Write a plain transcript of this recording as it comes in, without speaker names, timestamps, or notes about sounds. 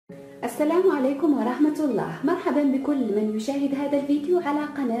السلام عليكم ورحمة الله. مرحبا بكل من يشاهد هذا الفيديو على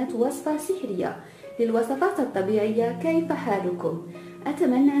قناة وصفة سحرية للوصفات الطبيعية. كيف حالكم؟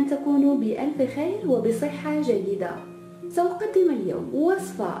 أتمنى أن تكونوا بألف خير وبصحة جيدة. سأقدم اليوم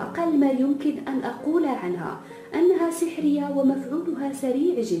وصفة أقل ما يمكن أن أقول عنها أنها سحرية ومفعولها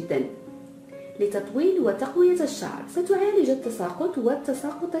سريع جدا لتطويل وتقوية الشعر. ستعالج التساقط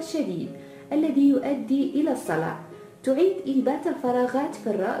والتساقط الشديد الذي يؤدي إلى الصلع. تعيد إنبات الفراغات في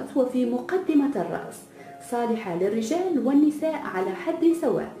الرأس وفي مقدمة الرأس، صالحة للرجال والنساء على حد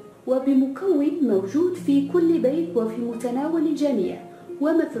سواء، وبمكون موجود في كل بيت وفي متناول الجميع،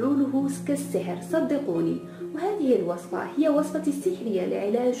 ومفعوله كالسحر صدقوني. وهذه الوصفة هي وصفتي السحرية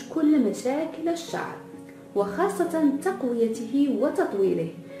لعلاج كل مشاكل الشعر، وخاصة تقويته وتطويله.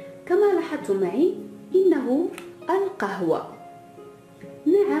 كما لاحظتم معي إنه القهوة.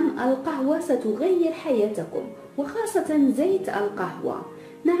 نعم، القهوة ستغير حياتكم، وخاصة زيت القهوة.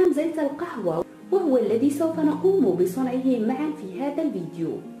 نعم، زيت القهوة، وهو الذي سوف نقوم بصنعه معا في هذا الفيديو.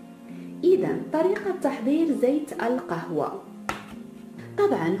 إذا طريقة تحضير زيت القهوة.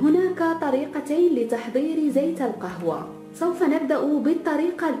 طبعا هناك طريقتين لتحضير زيت القهوة. سوف نبدأ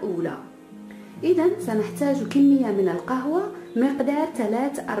بالطريقة الأولى. إذا سنحتاج كمية من القهوة مقدار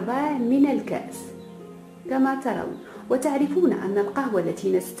 3/4 من الكأس كما ترون. وتعرفون أن القهوة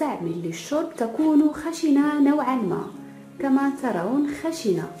التي نستعمل للشرب تكون خشنة نوعا ما، كما ترون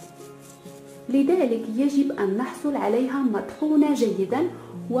خشنة، لذلك يجب أن نحصل عليها مطحونة جيدا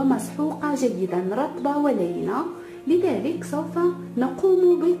ومسحوقة جيدا رطبة ولينة. لذلك سوف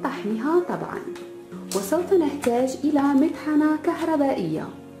نقوم بطحنها طبعا، وسوف نحتاج إلى مطحنة كهربائية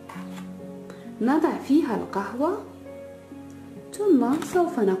نضع فيها القهوة، ثم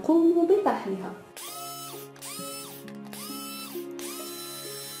سوف نقوم بطحنها.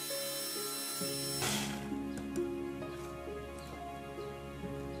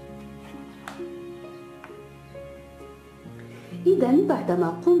 إذا بعدما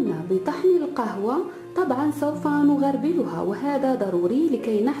قمنا بطحن القهوة طبعا سوف نغربلها، وهذا ضروري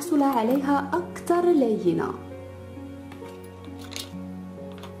لكي نحصل عليها أكثر لينة.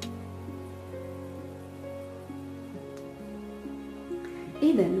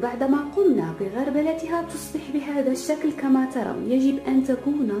 إذا بعدما قمنا بغربلتها تصبح بهذا الشكل كما ترون. يجب أن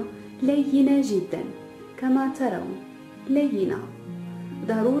تكون لينة جدا كما ترون، لينة،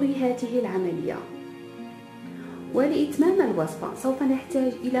 ضروري هذه العملية. ولإتمام الوصفة سوف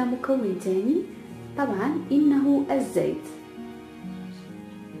نحتاج إلى مكون ثاني، طبعا إنه الزيت.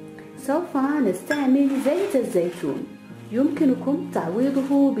 سوف نستعمل زيت الزيتون، يمكنكم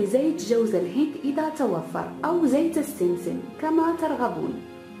تعويضه بزيت جوز الهند إذا توفر، أو زيت السمسم كما ترغبون،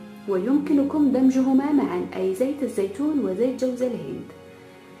 ويمكنكم دمجهما معا، أي زيت الزيتون وزيت جوز الهند.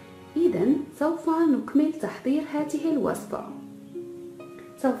 إذا سوف نكمل تحضير هذه الوصفة.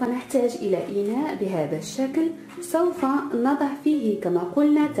 سوف نحتاج إلى إناء بهذا الشكل، سوف نضع فيه كما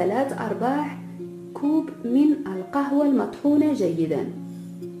قلنا 3/4 كوب من القهوة المطحونة جيدا،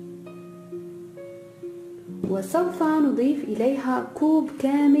 وسوف نضيف إليها كوب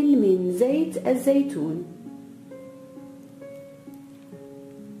كامل من زيت الزيتون،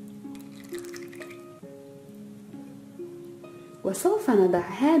 وسوف نضع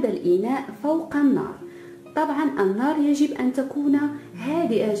هذا الإناء فوق النار. طبعا النار يجب أن تكون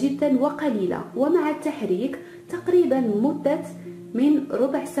هادئة جدا وقليلة، ومع التحريك تقريبا مدة من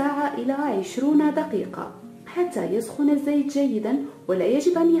ربع ساعة إلى 20 دقيقة حتى يسخن الزيت جيدا، ولا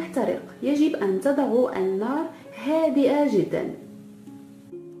يجب أن يحترق. يجب أن تضعوا النار هادئة جدا.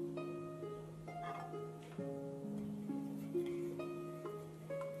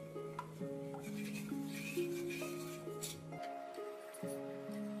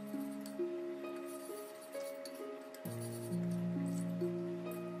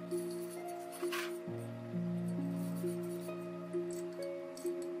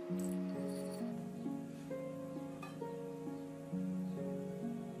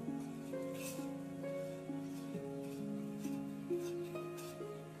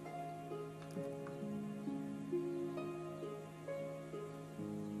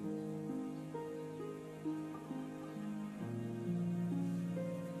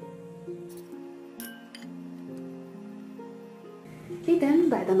 إذا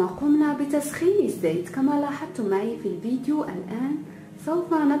بعدما قمنا بتسخين الزيت كما لاحظتم معي في الفيديو الآن،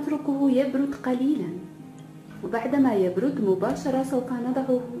 سوف نتركه يبرد قليلا، وبعدما يبرد مباشرة سوف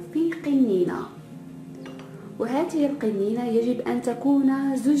نضعه في قنينة. وهذه القنينة يجب أن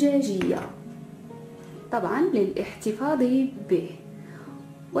تكون زجاجية طبعا للاحتفاظ به،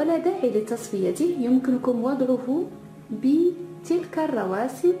 ولا داعي لتصفيته. يمكنكم وضعه بتلك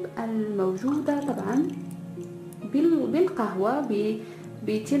الرواسب الموجودة طبعا بالقهوة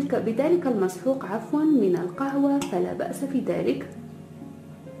بذلك المسحوق من القهوة فلا بأس في ذلك.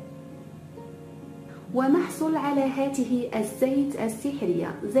 ونحصل على هذه الزيت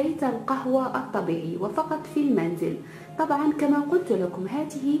السحرية، زيت القهوة الطبيعي وفقط في المنزل. طبعا كما قلت لكم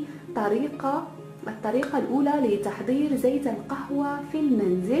هذه الطريقة الأولى لتحضير زيت القهوة في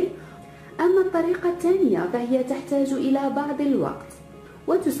المنزل. أما الطريقة الثانية فهي تحتاج إلى بعض الوقت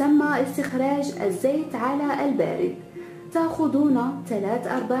وتسمى استخراج الزيت على البارد. تأخذون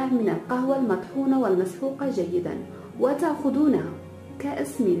 3/4 من القهوة المطحونة والمسحوقة جيدا، وتأخذون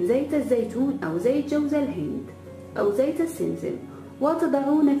كأس من زيت الزيتون أو زيت جوز الهند أو زيت السمسم،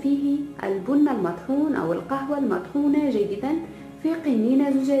 وتضعون فيه البن المطحون أو القهوة المطحونة جيدا في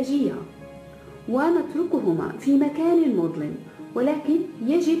قنينة زجاجية، ونتركهما في مكان مظلم، ولكن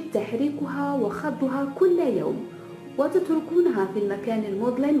يجب تحريكها وخضها كل يوم، وتتركونها في المكان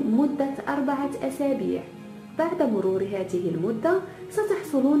المظلم مدة 4 أسابيع. بعد مرور هذه المدة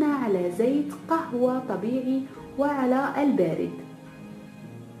ستحصلون على زيت قهوة طبيعي وعلى البارد.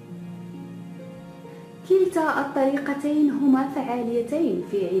 كلتا الطريقتين هما فعاليتين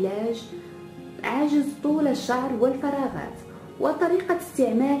في علاج عجز طول الشعر والفراغات. وطريقة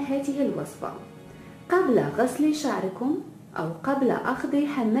استعمال هذه الوصفة: قبل غسل شعركم أو قبل أخذ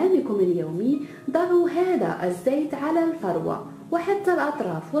حمامكم اليومي ضعوا هذا الزيت على الفروة وحتى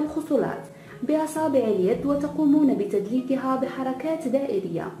الأطراف والخصلات بأصابع اليد، وتقومون بتدليكها بحركات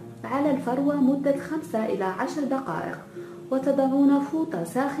دائرية على الفروة مدة 5 إلى 10 دقائق، وتضعون فوطة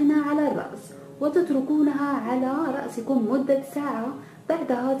ساخنة على الرأس وتتركونها على رأسكم مدة ساعة.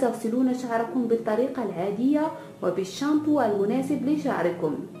 بعدها تغسلون شعركم بالطريقة العادية وبالشامبو المناسب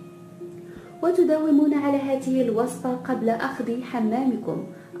لشعركم، وتداومون على هذه الوصفة قبل أخذ حمامكم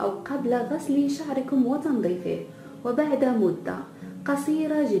أو قبل غسل شعركم وتنظيفه. وبعد مدة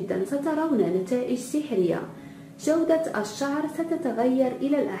قصيرة جدا سترون نتائج سحرية. جودة الشعر ستتغير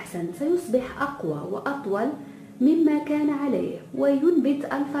إلى الأحسن، سيصبح أقوى وأطول مما كان عليه، وينبت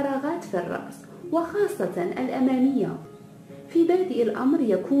الفراغات في الرأس وخاصة الأمامية. في بادئ الأمر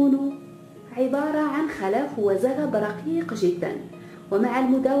يكون عبارة عن خلف وزغب رقيق جدا، ومع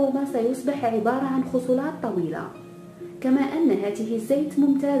المداومة سيصبح عبارة عن خصلات طويلة. كما أن هذه الزيت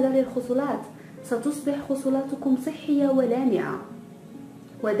ممتازة للخصلات، ستصبح خصلاتكم صحية ولامعة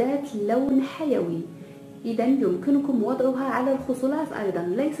وذات لون حيوي. إذا يمكنكم وضعها على الخصلات أيضا،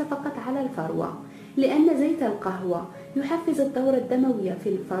 ليس فقط على الفروة، لأن زيت القهوة يحفز الدورة الدموية في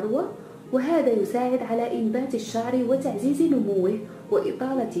الفروة، وهذا يساعد على إنبات الشعر وتعزيز نموه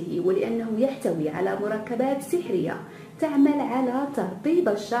وإطالته، ولأنه يحتوي على مركبات سحرية تعمل على ترطيب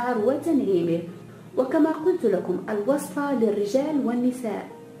الشعر وتنعيمه. وكما قلت لكم الوصفة للرجال والنساء،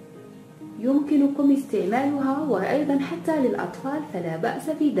 يمكنكم استعمالها وأيضا حتى للأطفال فلا بأس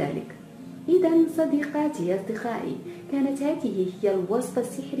في ذلك. إذا صديقاتي أصدقائي، كانت هذه هي الوصفة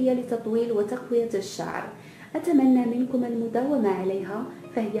السحرية لتطويل وتقوية الشعر. أتمنى منكم المداومة عليها،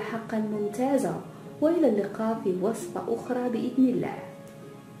 فهي حقا ممتازة. وإلى اللقاء في وصفة أخرى بإذن الله.